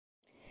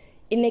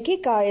இன்னைக்கு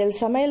காயல்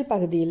சமையல்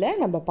பகுதியில்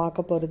நம்ம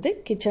பார்க்க போகிறது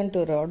கிச்சன்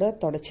டூரோட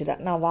தொடர்ச்சி தான்.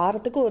 நான்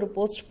வாரத்துக்கு ஒரு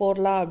போஸ்ட்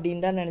போடலாம்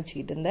அப்படின்னு தான்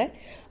நினச்சிக்கிட்டு இருந்தேன்.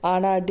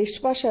 ஆனால்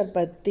டிஷ்வாஷர்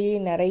பற்றி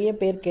நிறைய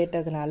பேர்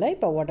கேட்டதுனால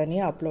இப்போ உடனே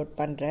அப்லோட்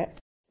பண்ணுறேன்.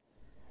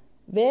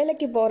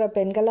 வேலைக்கு போகிற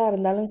பெண்களாக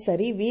இருந்தாலும்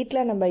சரி,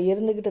 வீட்டில் நம்ம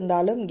இருந்துக்கிட்டு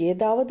இருந்தாலும்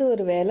ஏதாவது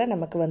ஒரு வேலை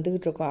நமக்கு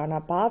வந்துக்கிட்டு இருக்கோம்.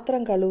 ஆனால்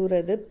பாத்திரம்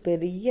கழுவுறது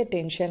பெரிய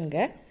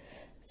டென்ஷனுங்க.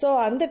 ஸோ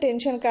அந்த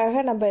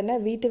டென்ஷனுக்காக நம்ம என்ன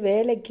வீட்டு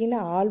வேலைக்குன்னு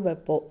ஆள்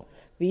வைப்போம்.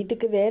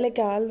 வீட்டுக்கு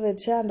வேலைக்கு ஆள்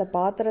வச்சா அந்த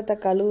பாத்திரத்தை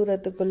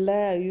கழுவுறதுக்குள்ளே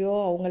ஐயோ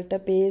அவங்கள்ட்ட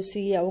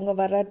பேசி அவங்க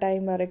வர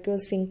டைம்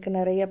வரைக்கும் சிங்க்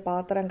நிறைய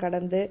பாத்திரம்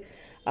கடந்து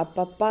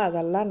அப்பப்போ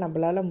அதெல்லாம்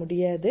நம்மளால்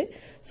முடியாது.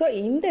 ஸோ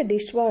இந்த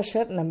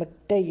டிஷ்வாஷர்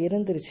நம்மக்கிட்ட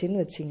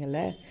இருந்துருச்சுன்னு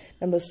வச்சிங்களேன்,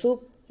 நம்ம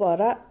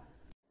சூப்பராக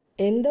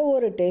எந்த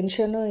ஒரு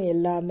டென்ஷனும்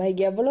இல்லாமல்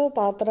எவ்வளோ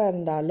பாத்திரம்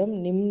இருந்தாலும்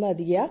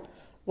நிம்மதியாக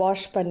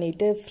வாஷ்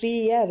பண்ணிவிட்டு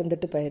ஃப்ரீயாக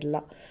இருந்துட்டு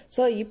போயிடலாம்.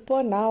 ஸோ இப்போ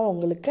நான்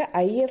உங்களுக்கு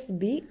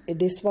ஐஎஃப்பி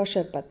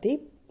டிஷ்வாஷர் பற்றி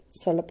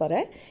சொல்ல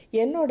போகிறேன்.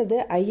 என்னோடது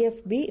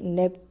ஐஎஃப்பி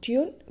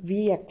நெப்டியூன்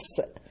விஎக்ஸ்.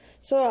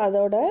 ஸோ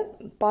அதோட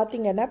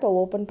பார்த்திங்கன்னா இப்போ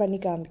ஓப்பன் பண்ணி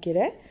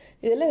காமிக்கிறேன்.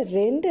 இதில்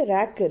 2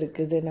 ரேக்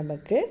இருக்குது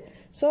நமக்கு.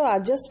 ஸோ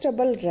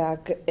அட்ஜஸ்டபிள்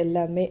ரேக்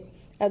எல்லாமே.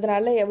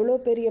 அதனால் எவ்வளோ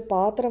பெரிய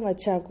பாத்திரம்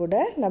வச்சா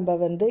கூட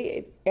நம்ம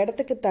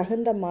இடத்துக்கு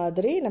தகுந்த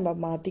மாதிரி நம்ம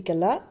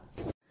மாற்றிக்கலாம்.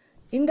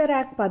 இந்த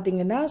ரேக்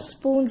பார்த்திங்கன்னா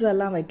ஸ்பூன்ஸ்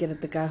எல்லாம்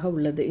வைக்கிறதுக்காக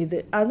உள்ளது.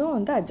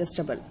 அதுவும்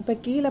அட்ஜஸ்டபிள். இப்போ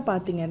கீழே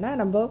பார்த்திங்கன்னா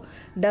நம்ம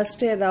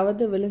டஸ்ட்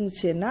ஏதாவது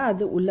விழுந்துச்சுன்னா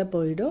அது உள்ளே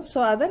போயிடும். ஸோ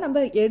அதை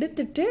நம்ம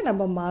எடுத்துட்டு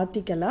நம்ம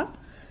மாற்றிக்கலாம்.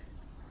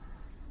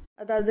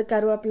 அதாவது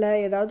கருவேப்பிலை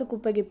ஏதாவது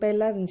குப்பை கிப்பை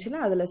எல்லாம்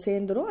இருந்துச்சுன்னா அதில்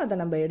சேர்ந்துரும், அதை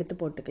நம்ம எடுத்து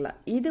போட்டுக்கலாம்.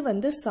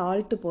 இது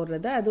சால்ட்டு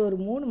போடுறது, அது ஒரு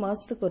 3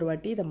 மாதத்துக்கு ஒரு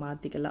வாட்டி இதை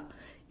மாற்றிக்கலாம்.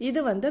 இது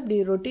அப்படி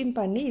ரொட்டீன்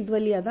பண்ணி இது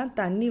வழியாக தான்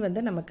தண்ணி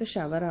நமக்கு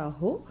ஷவர்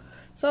ஆகும்.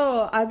 ஸோ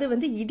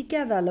அது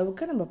இடிக்காத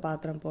அளவுக்கு நம்ம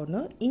பாத்திரம்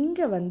போடணும்.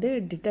 இங்கே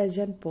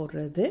டிட்டர்ஜென்ட்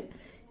போடுறது.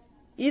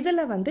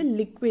 இதில்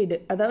லிக்விடு,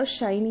 அதாவது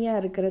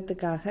ஷைனியாக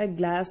இருக்கிறதுக்காக,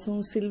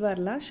 கிளாஸும்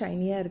சில்வர்லாம்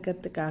ஷைனியாக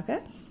இருக்கிறதுக்காக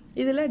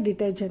இதில்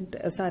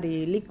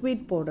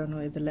லிக்விட்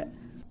போடணும்.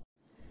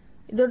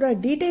 இதோட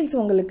டீட்டெயில்ஸ்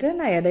உங்களுக்கு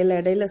நான்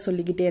இடையில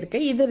சொல்லிக்கிட்டே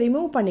இருக்கேன். இதை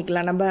ரிமூவ்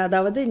பண்ணிக்கலாம் நம்ம.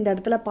 அதாவது இந்த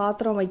இடத்துல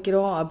பாத்திரம்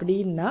வைக்கிறோம்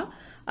அப்படின்னா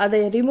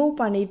அதை ரிமூவ்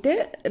பண்ணிவிட்டு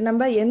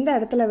நம்ம எந்த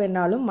இடத்துல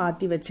வேணாலும்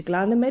மாற்றி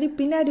வச்சுக்கலாம். அந்தமாரி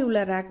பின்னாடி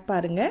உள்ள ரேக்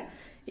பாருங்கள்,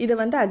 இதை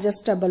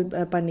அட்ஜஸ்டபிள்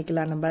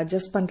பண்ணிக்கலாம். நம்ம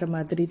அட்ஜஸ்ட் பண்ணுற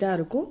மாதிரி தான்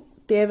இருக்கும்.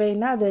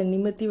 தேவைன்னா அதை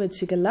நிமித்தி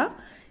வச்சுக்கலாம்,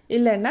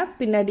 இல்லைன்னா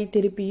பின்னாடி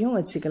திருப்பியும்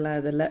வச்சுக்கலாம்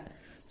அதில்.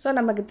 ஸோ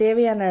நமக்கு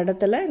தேவையான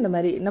இடத்துல இந்த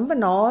மாதிரி நம்ம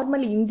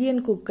நார்மல் இந்தியன்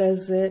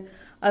குக்கர்ஸு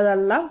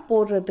அதெல்லாம்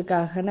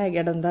போடுறதுக்கான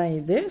இடம் தான்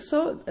இது. ஸோ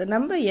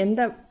நம்ம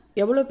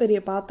எவ்வளோ பெரிய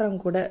பாத்திரம்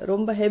கூட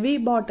ரொம்ப ஹெவி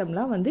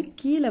பாட்டம்லாம்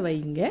கீழே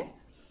வைங்க.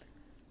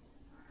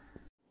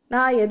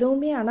 நான்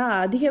எதுவுமே ஆனால்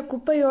அதிக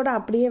குப்பையோடு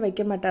அப்படியே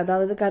வைக்க மாட்டேன்.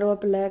 அதாவது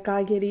கருவேப்பிலை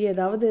காய்கறி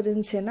ஏதாவது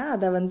இருந்துச்சுன்னா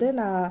அதை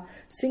நான்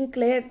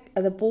சிங்க்லேயே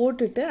அதை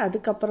போட்டுட்டு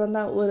அதுக்கப்புறம்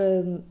தான்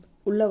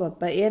உள்ளே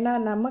வைப்பேன். ஏன்னா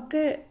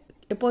நமக்கு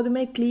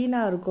எப்போதுமே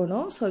க்ளீனாக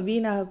இருக்கணும். ஸோ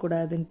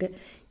வீணாகக்கூடாதுன்ட்டு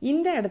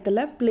இந்த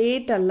இடத்துல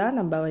பிளேட்டெல்லாம்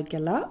நம்ம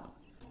வைக்கலாம்.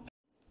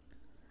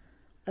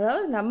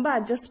 அதாவது நம்ம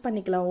அட்ஜஸ்ட்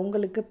பண்ணிக்கலாம்.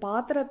 உங்களுக்கு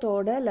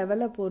பாத்திரத்தோட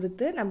லெவலை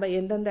பொறுத்து நம்ம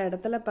எந்தெந்த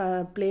இடத்துல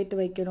பிளேட்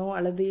வைக்கணும்,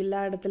 அல்லது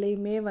எல்லா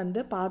இடத்துலையுமே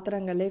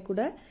பாத்திரங்களே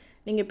கூட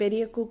நீங்கள்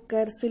பெரிய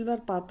குக்கர்,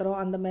 சில்வர் பாத்திரம்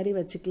அந்த மாதிரி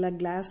வச்சுக்கலாம்,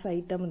 கிளாஸ்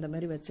ஐட்டம் இந்த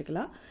மாதிரி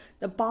வச்சுக்கலாம்.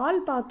 இந்த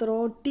பால்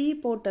பாத்திரம், டீ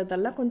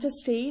போட்டதெல்லாம் கொஞ்சம்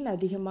ஸ்டெயின்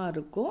அதிகமாக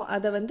இருக்கும்.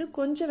 அதை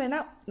கொஞ்சம்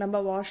வேணால்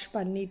நம்ம வாஷ்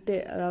பண்ணிவிட்டு,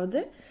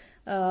 அதாவது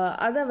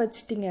அதை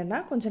வச்சிட்டிங்கன்னா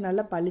கொஞ்சம்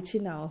நல்லா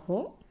பளிச்சுன்னு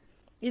ஆகும்.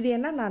 இது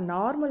ஏன்னா நான்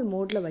நார்மல்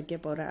மோடில் வைக்க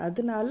போகிறேன்,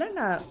 அதனால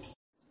நான்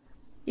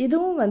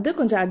இதுவும்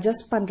கொஞ்சம்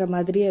அட்ஜஸ்ட் பண்ணுற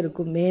மாதிரியே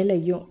இருக்கும்.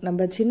 மேலேயும்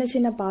நம்ம சின்ன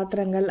சின்ன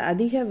பாத்திரங்கள்,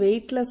 அதிக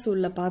வெயிட்லெஸ்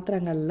உள்ள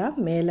பாத்திரங்கள்லாம்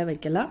மேலே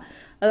வைக்கலாம்.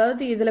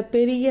 அதாவது இதில்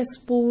பெரிய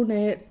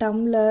ஸ்பூனு,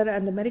 டம்ளர்,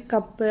 அந்த மாதிரி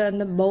கப்பு,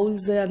 அந்த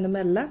பவுல்ஸு அந்த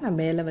மாதிரிலாம்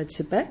நான் மேலே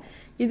வச்சுப்பேன்.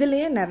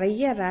 இதுலேயே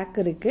நிறைய ரேக்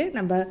இருக்குது.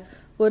 நம்ம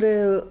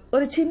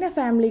ஒரு சின்ன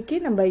ஃபேமிலிக்கு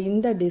நம்ம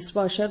இந்த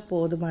டிஷ்வாஷர்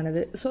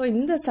போதுமானது. ஸோ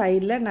இந்த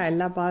சைடில் நான்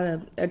எல்லா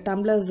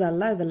டம்ளர்ஸ்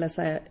எல்லாம் இதில்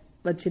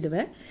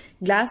வச்சிடுவேன்.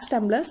 கிளாஸ்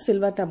டம்ளர்ஸ்,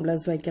 சில்வர்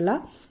டம்ளர்ஸ்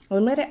வைக்கலாம்.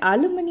 அது மாதிரி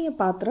அலுமினிய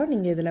பாத்திரம்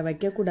நீங்கள் இதில்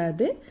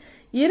வைக்கக்கூடாது.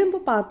 இரும்பு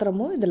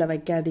பாத்திரமும் இதில்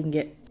வைக்காதீங்க.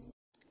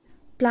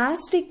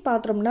 பிளாஸ்டிக்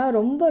பாத்திரம்னா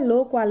ரொம்ப லோ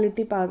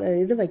குவாலிட்டி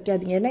இது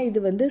வைக்காதீங்க. ஏன்னா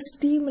இது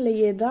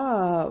ஸ்டீம்லேயே தான்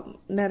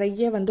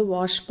நிறைய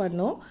வாஷ்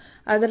பண்ணும்.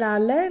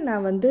 அதனால்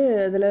நான்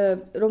அதில்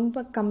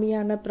ரொம்ப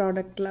கம்மியான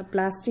ப்ராடக்டில்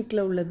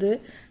பிளாஸ்டிக்கில் உள்ளது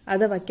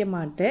அதை வைக்க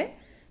மாட்டேன்.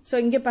 ஸோ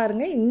இங்கே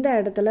பாருங்கள், இந்த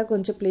இடத்துல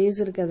கொஞ்சம் பிளேஸ்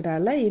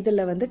இருக்கிறதுனால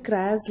இதில்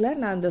கிராஸில்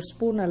நான் அந்த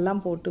ஸ்பூன்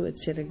எல்லாம் போட்டு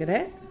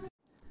வச்சுருக்கிறேன்.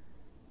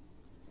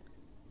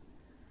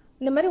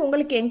 இந்த மாதிரி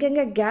உங்களுக்கு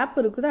எங்கெங்கே கேப்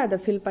இருக்குதோ அதை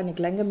ஃபில்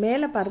பண்ணிக்கலாம். இங்கே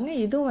மேலே பாருங்கள்,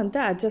 இதுவும்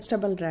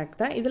அட்ஜஸ்டபிள் ரேக்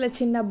தான். இதில்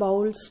சின்ன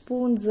பவுல்,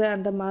 ஸ்பூன்ஸு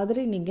அந்த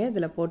மாதிரி நீங்கள்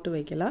இதில் போட்டு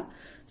வைக்கலாம்.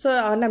 ஸோ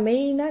ஆனால்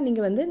மெயினாக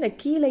நீங்கள் இந்த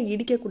கீழே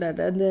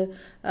இடிக்கக்கூடாது. அந்த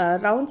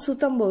ரவுண்ட்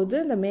சுற்றும் போது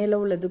அந்த மேலே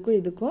உள்ளதுக்கும்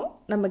இதுக்கும்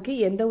நமக்கு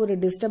எந்த ஒரு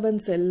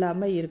டிஸ்டர்பன்ஸ்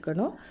இல்லாமல்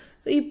இருக்கணும்.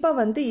 இப்போ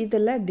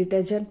இதில்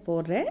டிட்டர்ஜென்ட்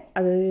போடுறேன்.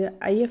 அது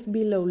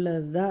ஐஎஃப்பியில்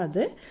உள்ளது தான்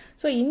அது.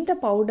 ஸோ இந்த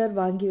பவுடர்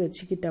வாங்கி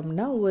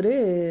வச்சுக்கிட்டோம்னா ஒரு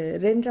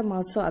 2.5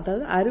 மாதம்,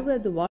 அதாவது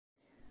 60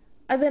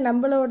 அது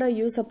நம்மளோட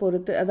யூஸை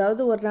பொறுத்து.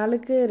 அதாவது ஒரு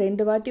நாளுக்கு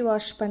 2 வாட்டி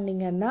வாஷ்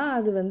பண்ணிங்கன்னா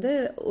அது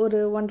ஒரு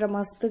 1.5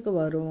 மாதத்துக்கு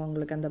வரும்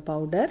உங்களுக்கு அந்த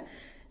பவுடர்.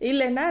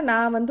 இல்லைன்னா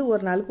நான் வந்து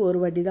ஒரு நாளுக்கு ஒரு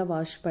வாட்டி தான்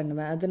வாஷ்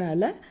பண்ணுவேன்.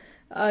 அதனால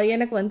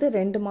எனக்கு வந்து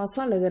 2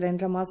 மாதம் அல்லது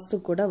 2.5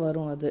 மாதத்துக்கு கூட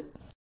வரும் அது.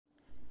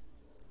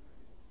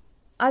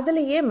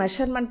 அதுலேயே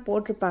மெஷர்மெண்ட்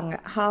போட்டிருப்பாங்க,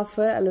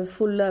 ஹாஃபு அல்லது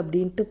ஃபுல்லு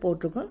அப்படின்ட்டு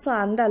போட்டிருக்கோம். ஸோ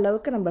அந்த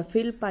அளவுக்கு நம்ம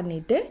ஃபில்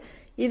பண்ணிவிட்டு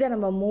இதை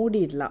நம்ம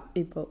மூடிடலாம்.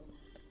 இப்போது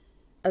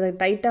அதை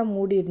டைட்டாக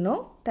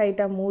மூடிடணும்.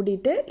 டைட்டாக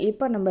மூடிட்டு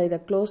இப்போ நம்ம இதை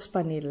க்ளோஸ்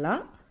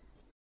பண்ணிடலாம்.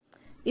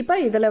 இப்போ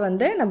இதில்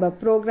வந்து நம்ம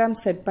ப்ரோக்ராம்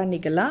செட்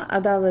பண்ணிக்கலாம்.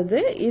 அதாவது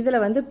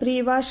இதில் வந்து pre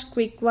wash,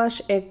 quick wash,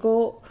 echo,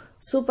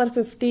 super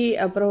 50,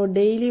 அப்புறம்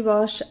daily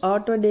wash,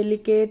 auto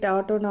delicate,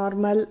 auto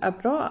normal,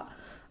 அப்புறம்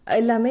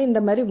எல்லாமே இந்த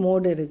மாதிரி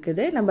மோடு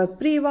இருக்குது. நம்ம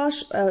ப்ரீ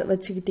வாஷ்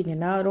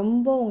வச்சுக்கிட்டிங்கன்னா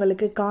ரொம்ப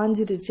உங்களுக்கு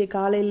காஞ்சிருச்சு,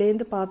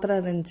 காலையிலேருந்து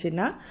பாத்திரம்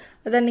இருந்துச்சுன்னா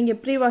அதை நீங்கள்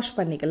ப்ரீ வாஷ்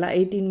பண்ணிக்கலாம்.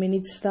 18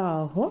 மினிட்ஸ் தான்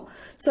ஆகும்.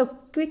 ஸோ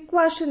குவிக்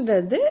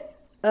வாஷ்ன்றது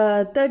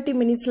 30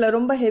 மினிட்ஸில்,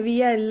 ரொம்ப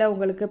ஹெவியாக இல்லை,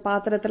 உங்களுக்கு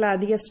பாத்திரத்தில்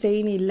அதிக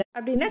ஸ்டெயின் இல்லை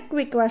அப்படின்னா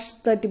குவிக் வாஷ்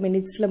 30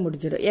 மினிட்ஸில்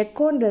முடிஞ்சிடும்.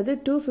 எக்கோன்றது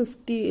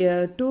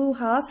 2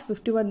 hours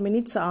 51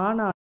 மினிட்ஸ்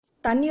ஆனால்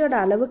தண்ணியோட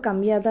அளவு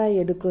கம்மியாக தான்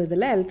எடுக்கும்.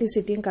 இதில்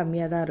எலக்ட்ரிசிட்டியும்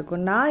கம்மியாக தான்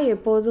இருக்கும். நான்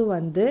எப்போதும்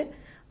வந்து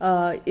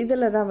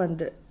இதில் தான்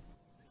வந்து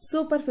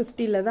சூப்பர்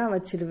 50ல் தான்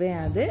வச்சிடுவேன்.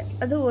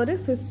 அது ஒரு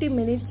 50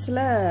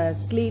 மினிட்ஸில்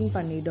க்ளீன்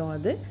பண்ணிடும்.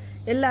 அது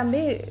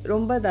எல்லாமே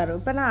ரொம்ப தரும்.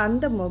 இப்போ நான்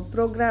அந்த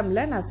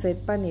ப்ரோக்ராமில் நான்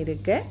செட்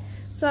பண்ணியிருக்கேன்.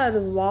 ஸோ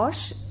அது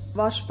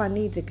வாஷ்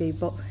பண்ணிகிட்ருக்கு.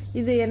 இப்போது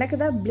இது எனக்கு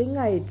தான் பிளிங்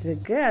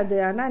ஆகிட்டுருக்கு. அது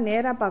ஆனால்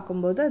நேராக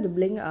பார்க்கும்போது அது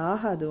பிளிங்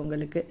ஆகாது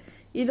உங்களுக்கு.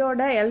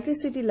 இதோட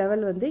எலக்ட்ரிசிட்டி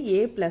லெவல் வந்து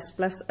A++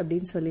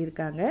 அப்படின்னு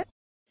சொல்லியிருக்காங்க.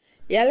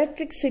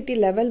 எலக்ட்ரிசிட்டி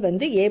லெவல்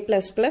வந்து A++,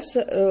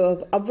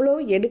 அவ்வளோ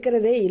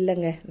எடுக்கிறதே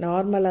இல்லைங்க,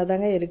 நார்மலாக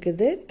தாங்க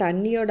இருக்குது.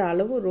 தண்ணியோட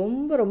அளவு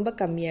ரொம்ப ரொம்ப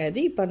கம்மியாகுது.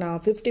 இப்போ நான்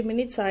 50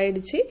 மினிட்ஸ்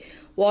ஆயிடுச்சு,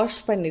 வாஷ்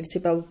பண்ணிடுச்சு.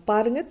 இப்போ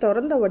பாருங்கள்,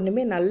 திறந்த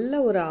உடனே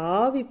நல்ல ஒரு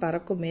ஆவி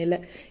பறக்கும் மேலே,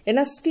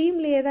 ஏன்னா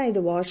ஸ்டீம்லேயே தான்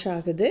இது வாஷ்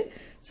ஆகுது.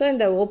 ஸோ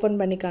இந்த ஓப்பன்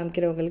பண்ணி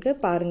காமிக்கிறவங்களுக்கு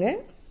பாருங்கள்.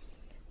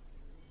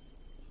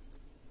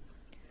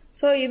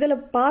 ஸோ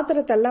இதில்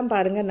பாத்திரத்தெல்லாம்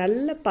பாருங்கள்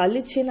நல்ல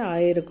பளிச்சுன்னு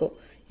ஆயிருக்கும்.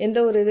 எந்த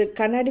ஒரு இது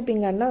கண்ணாடி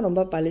பிங்கான்னா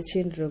ரொம்ப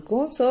பளிச்சுன்னு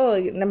இருக்கும். ஸோ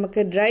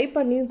நமக்கு ட்ரை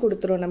பண்ணியும்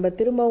கொடுத்துரும். நம்ம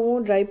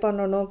திரும்பவும் ட்ரை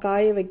பண்ணணும்,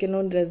 காய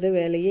வைக்கணுன்றது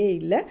வேலையே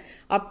இல்லை.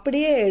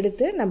 அப்படியே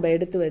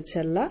எடுத்து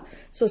வச்சிடலாம்.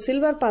 ஸோ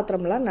சில்வர்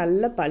பாத்திரம்லாம்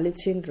நல்ல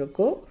பளிச்சுன்னு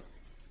இருக்கும்.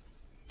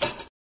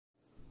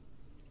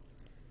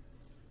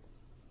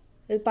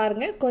 இது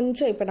பாருங்கள்,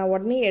 கொஞ்சம் இப்போ நான்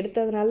உடனே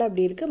எடுத்ததுனால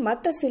அப்படி இருக்குது.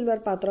 மற்ற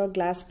சில்வர் பாத்திரம்,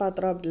 கிளாஸ்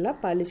பாத்திரம் அப்படிலாம்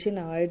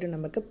பளிச்சுன்னு ஆகிடும்.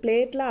 நமக்கு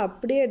பிளேட்லாம்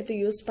அப்படியே எடுத்து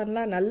யூஸ்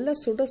பண்ணலாம். நல்ல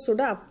சுட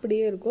சுட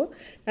அப்படியே இருக்கும்.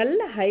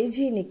 நல்ல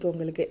ஹைஜீனிக்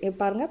உங்களுக்கு.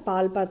 பாருங்கள்,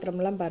 பால்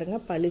பாத்திரம்லாம்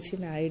பாருங்கள்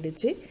பளிச்சுன்னு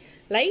ஆயிடுச்சு.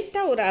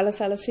 லைட்டாக ஒரு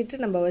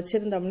அலசிட்டு நம்ம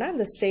வச்சுருந்தோம்னா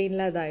அந்த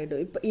ஸ்டெயின்லாம்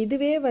இதாகிடும். இப்போ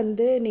இதுவே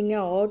வந்து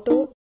நீங்கள் ஆட்டோ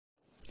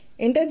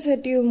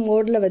இன்டென்சிட்டி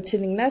மோடில்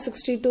வச்சுருந்தீங்கன்னா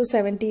 60 to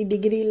 70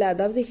 டிகிரியில்,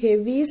 அதாவது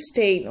ஹெவி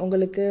ஸ்டெயின்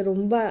உங்களுக்கு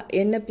ரொம்ப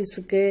எண்ணெய்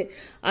பிசுக்கு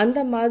அந்த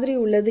மாதிரி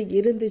உள்ளது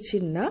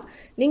இருந்துச்சுன்னா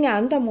நீங்கள்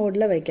அந்த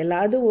மோடில்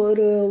வைக்கலாம். அது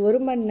ஒரு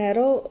மணி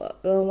நேரம்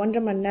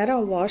 1.5 மணி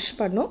நேரம் வாஷ்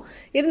பண்ணும்.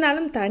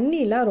 இருந்தாலும்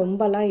தண்ணிலாம்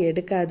ரொம்பலாம்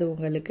எடுக்காது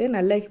உங்களுக்கு.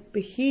 நல்ல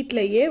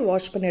ஹீட்லேயே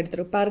வாஷ் பண்ணி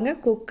எடுத்துரும்.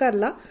 பாருங்கள்,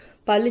 குக்கர்லாம்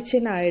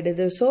பளிச்சுன்னு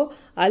ஆகிடுது. ஸோ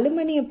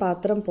அலுமினியம்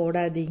பாத்திரம்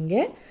போடாதீங்க,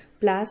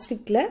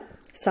 பிளாஸ்டிக்கில்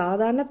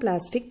சாதாரண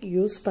பிளாஸ்டிக்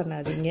யூஸ்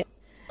பண்ணாதீங்க.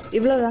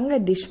 இவ்வளோதாங்க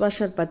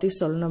டிஷ்வாஷர் பற்றி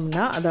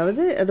சொல்லணும்னா.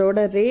 அதாவது அதோட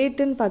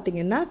ரேட்டுன்னு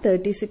பார்த்தீங்கன்னா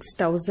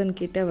 36,000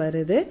 கிட்ட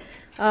வருது.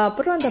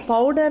 அப்புறம் அந்த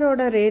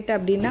பவுடரோட ரேட்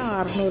அப்படின்னா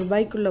 600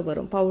 ரூபாய்க்குள்ளே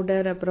வரும்.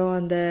 பவுடர், அப்புறம்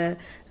அந்த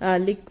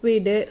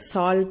லிக்விடு,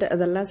 சால்ட்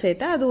அதெல்லாம்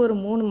சேர்த்தா அது ஒரு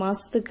 3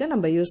 மாதத்துக்கு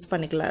நம்ம யூஸ்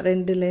பண்ணிக்கலாம்.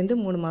 2லேருந்து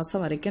 3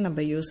 மாதம் வரைக்கும்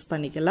நம்ம யூஸ்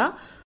பண்ணிக்கலாம்.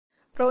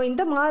 அப்புறம்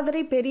இந்த மாதிரி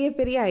பெரிய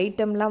பெரிய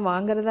ஐட்டம்லாம்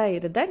வாங்குறதா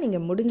இருந்தால்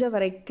நீங்கள் முடிஞ்ச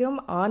வரைக்கும்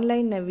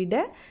ஆன்லைனை விட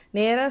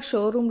நேராக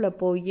ஷோரூமில்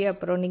போய்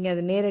அப்புறம் நீங்கள்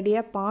அதை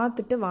நேரடியாக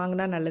பார்த்துட்டு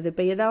வாங்கினா நல்லது.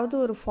 இப்போ ஏதாவது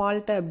ஒரு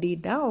ஃபால்ட்டு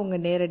அப்படின்னா அவங்க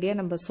நேரடியாக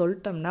நம்ம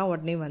சொல்லிட்டோம்னா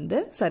உடனே வந்து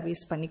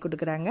சர்வீஸ் பண்ணி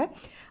கொடுக்குறாங்க.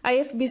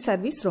 IFB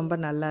சர்வீஸ் ரொம்ப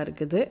நல்லா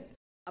இருக்குது.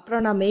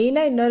 அப்புறம் நான்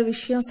மெயினாக இன்னொரு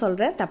விஷயம்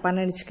சொல்கிறேன், தப்பாக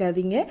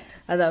நினச்சிக்காதீங்க.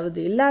 அதாவது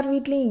எல்லார்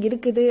வீட்லேயும்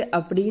இருக்குது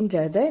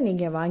அப்படின்றத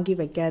நீங்கள் வாங்கி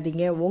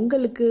வைக்காதீங்க.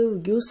 உங்களுக்கு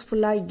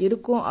யூஸ்ஃபுல்லாக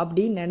இருக்கும்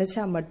அப்படின்னு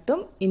நினச்சா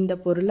மட்டும் இந்த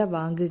பொருளை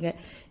வாங்குங்க.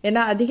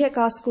 ஏன்னா அதிக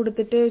காசு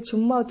கொடுத்துட்டு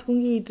சும்மா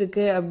தூங்கிட்டு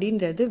இருக்கு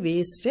அப்படின்றது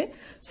வேஸ்ட்டு.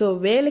 ஸோ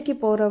வேலைக்கு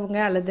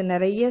போகிறவங்க அல்லது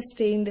நிறைய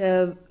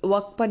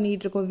ஒர்க்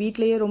பண்ணிகிட்டு இருக்கோம்,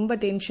 வீட்லேயே ரொம்ப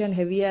டென்ஷன்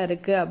ஹெவியாக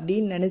இருக்குது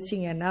அப்படின்னு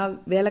நினச்சிங்கன்னா,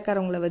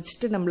 வேலைக்காரவங்களை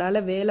வச்சுட்டு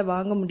நம்மளால் வேலை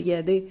வாங்க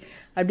முடியாது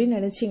அப்படின்னு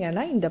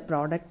நினச்சிங்கன்னா இந்த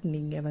ப்ராடக்ட்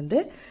நீங்கள் வந்து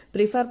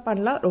ப்ரிஃபர்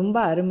பண்ணலாம். ரொம்ப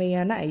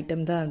அருமையான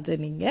ஐட்டம் தான் அது.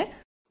 நீங்கள்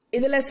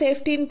இதில்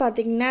சேஃப்டின்னு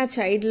பார்த்தீங்கன்னா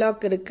சைல்ட்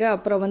லாக் இருக்குது.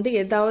 அப்புறம் வந்து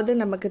ஏதாவது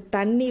நமக்கு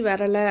தண்ணி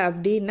வரலை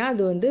அப்படின்னா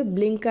அது வந்து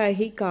பிளிங்க்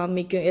ஆகி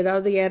காமிக்கும்.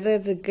 ஏதாவது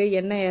எரர் இருக்குது,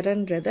 என்ன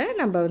எரர்ன்றதை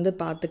நம்ம வந்து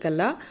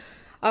பார்த்துக்கலாம்.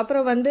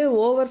 அப்புறம் வந்து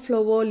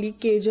ஓவர்ஃப்ளோவோ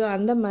லீக்கேஜோ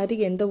அந்த மாதிரி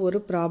எந்த ஒரு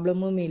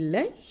ப்ராப்ளமும்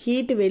இல்லை.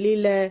 ஹீட்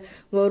வெளியில்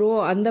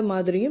வரும் அந்த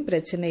மாதிரியும்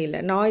பிரச்சனை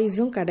இல்லை.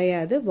 நாய்ஸும்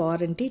கிடையாது.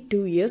 வாரண்டி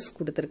 2 years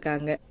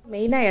கொடுத்துருக்காங்க.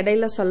 மெயினாக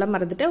இடையில சொல்ல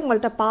மறந்துட்டேன்,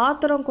 உங்கள்கிட்ட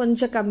பாத்திரம்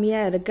கொஞ்சம்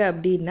கம்மியாக இருக்குது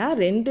அப்படின்னா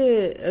 2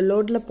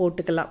 லோடில்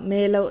போட்டுக்கலாம்.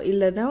 மேலே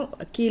இல்லைன்னா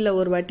கீழே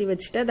ஒரு வாட்டி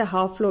வச்சுட்டு அதை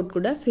ஹாஃப் லோட்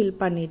கூட ஃபில்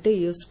பண்ணிவிட்டு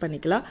யூஸ்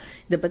பண்ணிக்கலாம்.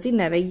 இதை பற்றி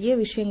நிறைய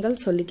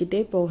விஷயங்கள்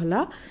சொல்லிக்கிட்டே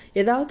போகலாம்.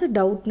 ஏதாவது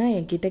டவுட்னா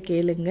என்கிட்ட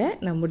கேளுங்க,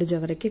 நான்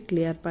முடிஞ்ச வரைக்கும்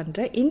கிளியர்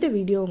பண்ணுறேன். இந்த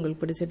வீடியோ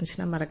உங்களுக்கு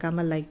பிடிச்சிருந்துச்சுன்னா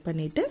மறக்காமல் லைக்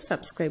பண்ணிவிட்டு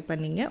சப்ஸ்கிரைப்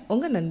பண்ணிங்க,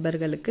 உங்கள்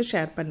நண்பர்களுக்கு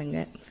ஷேர்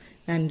பண்ணுங்கள்.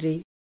 நன்றி.